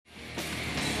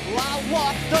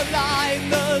walk the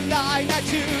line I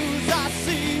choose. I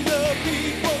see the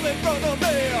people in front of me.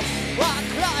 I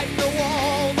climb the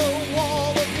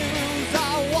wall of news.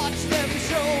 I watch them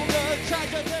show the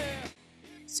tragedy.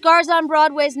 Scars on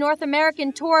Broadway's North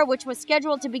American tour, which was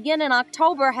scheduled to begin in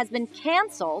October, has been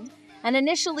canceled, and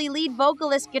initially lead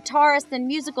vocalist, guitarist, and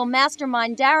musical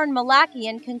mastermind Daron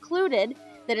Malakian concluded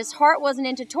that his heart wasn't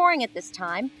into touring at this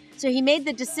time, so he made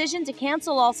the decision to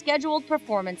cancel all scheduled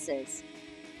performances.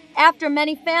 After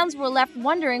many fans were left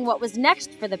wondering what was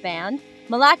next for the band,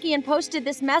 Malakian posted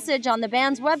this message on the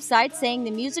band's website saying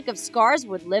the music of Scars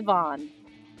would live on.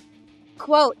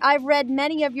 Quote, "I've read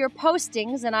many of your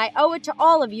postings and I owe it to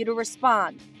all of you to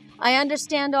respond. I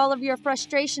understand all of your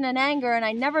frustration and anger, and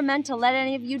I never meant to let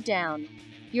any of you down.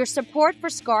 Your support for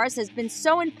Scars has been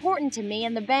so important to me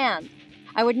and the band.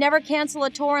 I would never cancel a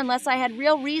tour unless I had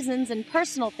real reasons and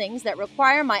personal things that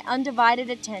require my undivided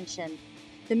attention.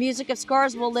 The music of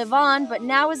Scars will live on, but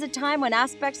now is a time when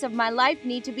aspects of my life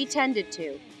need to be tended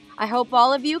to. I hope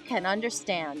all of you can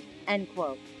understand." End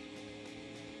quote.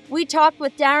 We talked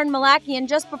with Daron Malakian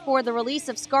just before the release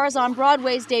of Scars on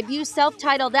Broadway's debut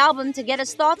self-titled album to get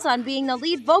his thoughts on being the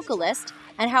lead vocalist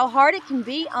and how hard it can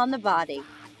be on the body.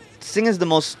 Singing is the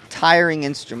most tiring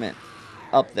instrument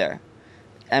up there.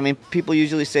 I mean, people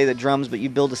usually say the drums, but you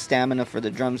build a stamina for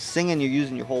the drums. Singing, you're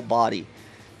using your whole body,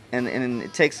 and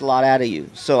it takes a lot out of you.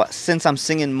 So since I'm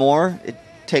singing more, it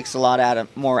takes a lot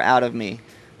more out of me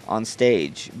on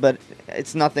stage. But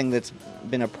it's nothing that's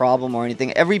been a problem or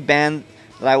anything. Every band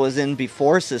that I was in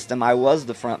before System, I was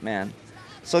the front man.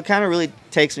 So it kind of really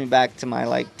takes me back to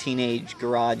my teenage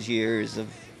garage years of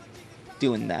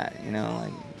doing that, you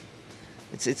know.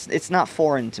 It's not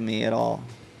foreign to me at all.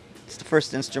 It's the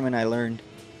first instrument I learned.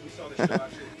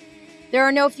 There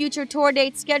are no future tour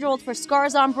dates scheduled for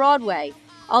Scars on Broadway.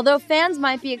 Although fans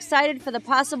might be excited for the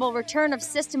possible return of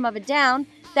System of a Down,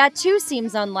 that too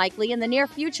seems unlikely in the near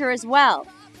future as well.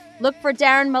 Look for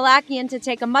Daron Malakian to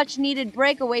take a much-needed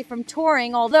break away from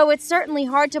touring, although it's certainly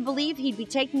hard to believe he'd be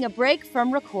taking a break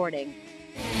from recording.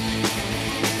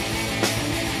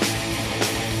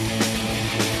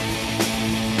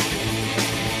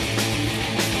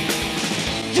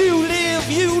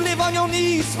 You live on your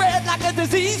knees, spread like a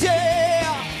disease,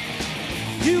 yeah.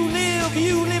 You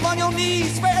live on your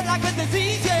knees, spread like a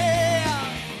disease, yeah.